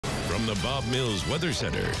from the Bob Mills Weather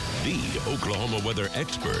Center, the Oklahoma weather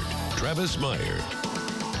expert, Travis Meyer.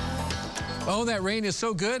 Oh, that rain is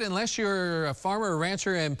so good unless you're a farmer or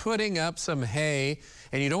rancher and putting up some hay,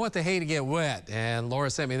 and you don't want the hay to get wet. And Laura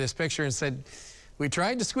sent me this picture and said, we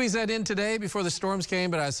tried to squeeze that in today before the storms came,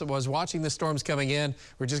 but I was watching the storms coming in.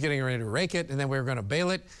 We're just getting ready to rake it, and then we were going to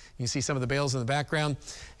bale it. You see some of the bales in the background,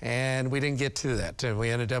 and we didn't get to that.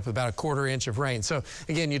 We ended up with about a quarter inch of rain. So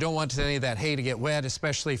again, you don't want any of that hay to get wet,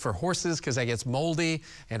 especially for horses, because that gets moldy,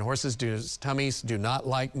 and horses' tummies do not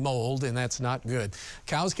like mold, and that's not good.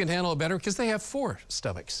 Cows can handle it better because they have 4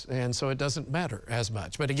 stomachs, and so it doesn't matter as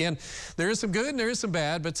much. But again, there is some good and there is some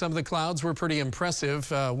bad, but some of the clouds were pretty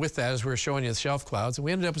impressive with that, as we were showing you the shelf clouds. And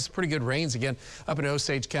we ended up with some pretty good rains again up in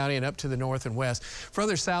Osage County and up to the north and west.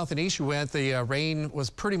 Further south and east you went, the rain was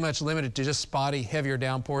pretty much limited to just spotty, heavier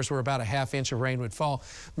downpours where about a ½ inch of rain would fall.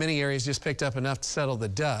 Many areas just picked up enough to settle the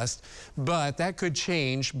dust, but that could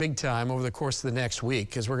change big time over the course of the next week,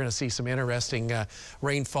 because we're going to see some interesting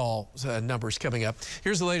rainfall numbers coming up.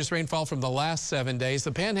 Here's the latest rainfall from the last 7 days.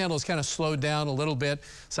 The Panhandle has kind of slowed down a little bit.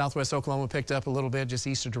 Southwest Oklahoma picked up a little bit, just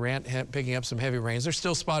east of Durant, picking up some heavy rains. There's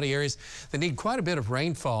still spotty areas that need quite a bit of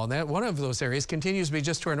rainfall, and that one of those areas continues to be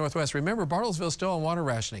just to our northwest. Remember, Bartlesville is still on water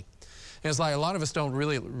rationing. And it's like a lot of us don't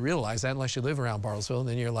really realize that unless you live around Bartlesville, and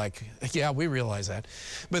then you're like, yeah, we realize that.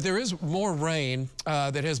 But there is more rain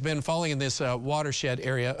that has been falling in this watershed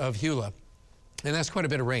area of Hula. And that's quite a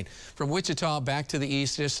bit of rain from Wichita back to the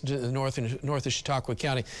east, just to the north of Chautauqua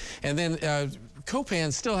County. And then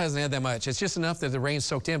Copan still hasn't had that much. It's just enough that the rain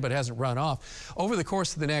soaked in, but hasn't run off. Over the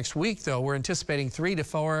course of the next week, though, we're anticipating 3 to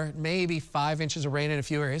 4, maybe 5 inches of rain in a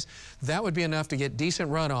few areas. That would be enough to get decent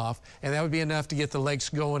runoff, and that would be enough to get the lakes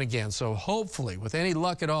going again. So hopefully, with any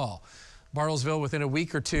luck at all, Bartlesville within a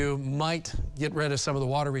week or two might get rid of some of the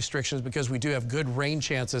water restrictions, because we do have good rain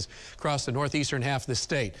chances across the northeastern half of the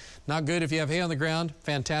state. Not good if you have hay on the ground.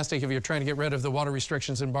 Fantastic if you're trying to get rid of the water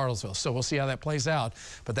restrictions in Bartlesville. So we'll see how that plays out,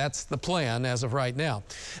 but that's the plan as of right now.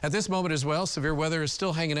 At this moment as well, severe weather is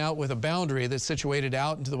still hanging out with a boundary that's situated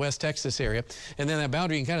out into the West Texas area. And then that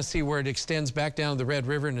boundary, you can kind of see where it extends back down to the Red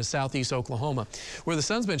River into southeast Oklahoma. Where the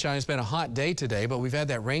sun's been shining, it's been a hot day today, but we've had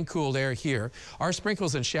that rain-cooled air here. Our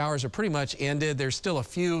sprinkles and showers are pretty much ended. There's still a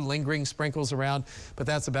few lingering sprinkles around, but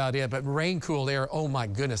that's about it. But rain-cooled air, oh my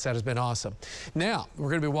goodness, that has been awesome. Now, we're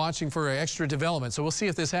going to be watching for extra development, so we'll see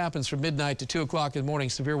if this happens from midnight to 2 o'clock in the morning.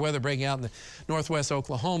 Severe weather breaking out in the northwest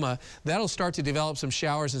Oklahoma. That'll start to develop some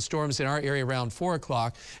showers and storms in our area around 4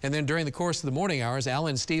 o'clock. And then during the course of the morning hours,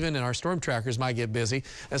 Alan and Stephen and our storm trackers might get busy,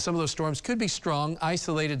 as some of those storms could be strong,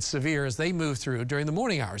 isolated, severe as they move through during the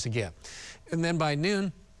morning hours again. And then by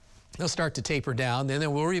noon, they'll start to taper down, then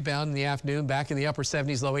we'll rebound in the afternoon, back in the upper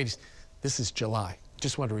 70s, low 80s. This is July.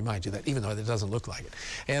 Just wanted to remind you that, even though it doesn't look like it.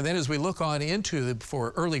 And then as we look on into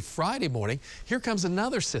for early Friday morning, here comes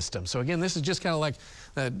another system. So again, this is just kind of like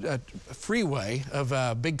a freeway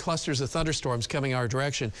of big clusters of thunderstorms coming our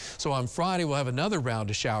direction. So on Friday, we'll have another round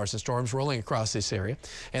of showers and storms rolling across this area.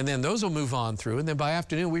 And then those will move on through. And then by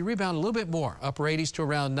afternoon, we rebound a little bit more, upper 80s to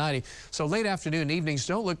around 90. So late afternoon and evenings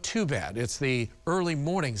don't look too bad. It's the early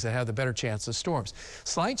mornings that have the better chance of storms.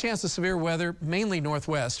 Slight chance of severe weather, mainly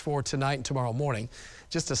northwest for tonight and tomorrow morning.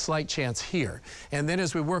 Just a slight chance here. And then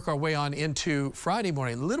as we work our way on into Friday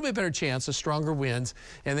morning, a little bit better chance of stronger winds,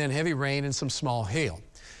 and then heavy rain and some small hail.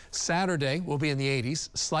 Saturday will be in the 80s.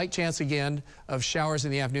 Slight chance again of showers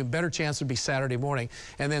in the afternoon. Better chance would be Saturday morning.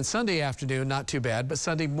 And then Sunday afternoon, not too bad, but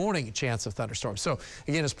Sunday morning, chance of thunderstorms. So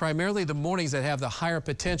again, it's primarily the mornings that have the higher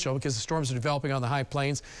potential, because the storms are developing on the high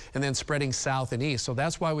plains and then spreading south and east. So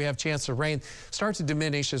that's why we have chance of rain start to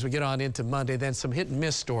diminish as we get on into Monday. Then some hit and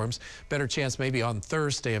miss storms. Better chance maybe on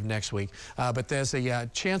Thursday of next week. But as the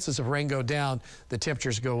chances of rain go down, the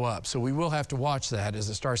temperatures go up. So we will have to watch that as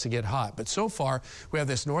it starts to get hot. But so far, we have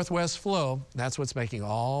this northwest flow. That's what's making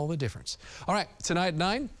all the difference. All right, tonight at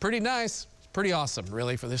 9, pretty nice, pretty awesome,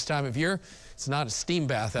 really, for this time of year. It's not a steam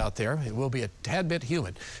bath out there. It will be a tad bit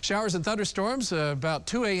humid. Showers and thunderstorms about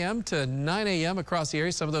 2 a.m. to 9 a.m. across the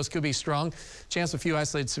area. Some of those could be strong. Chance of a few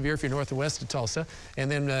isolated severe if you're north and west of Tulsa. And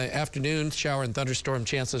then afternoon, shower and thunderstorm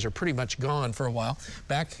chances are pretty much gone for a while.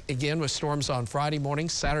 Back again with storms on Friday morning,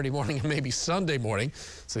 Saturday morning, and maybe Sunday morning.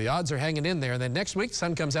 So the odds are hanging in there. And then next week,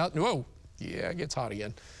 sun comes out, and whoa, yeah, it gets hot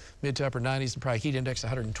again. Mid to upper 90s, and probably heat index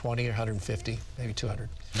 120 or 150, maybe 200.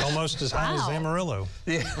 Almost as high as Amarillo.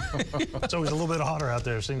 Yeah. It's always a little bit hotter out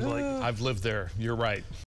there, it seems like. I've lived there. You're right.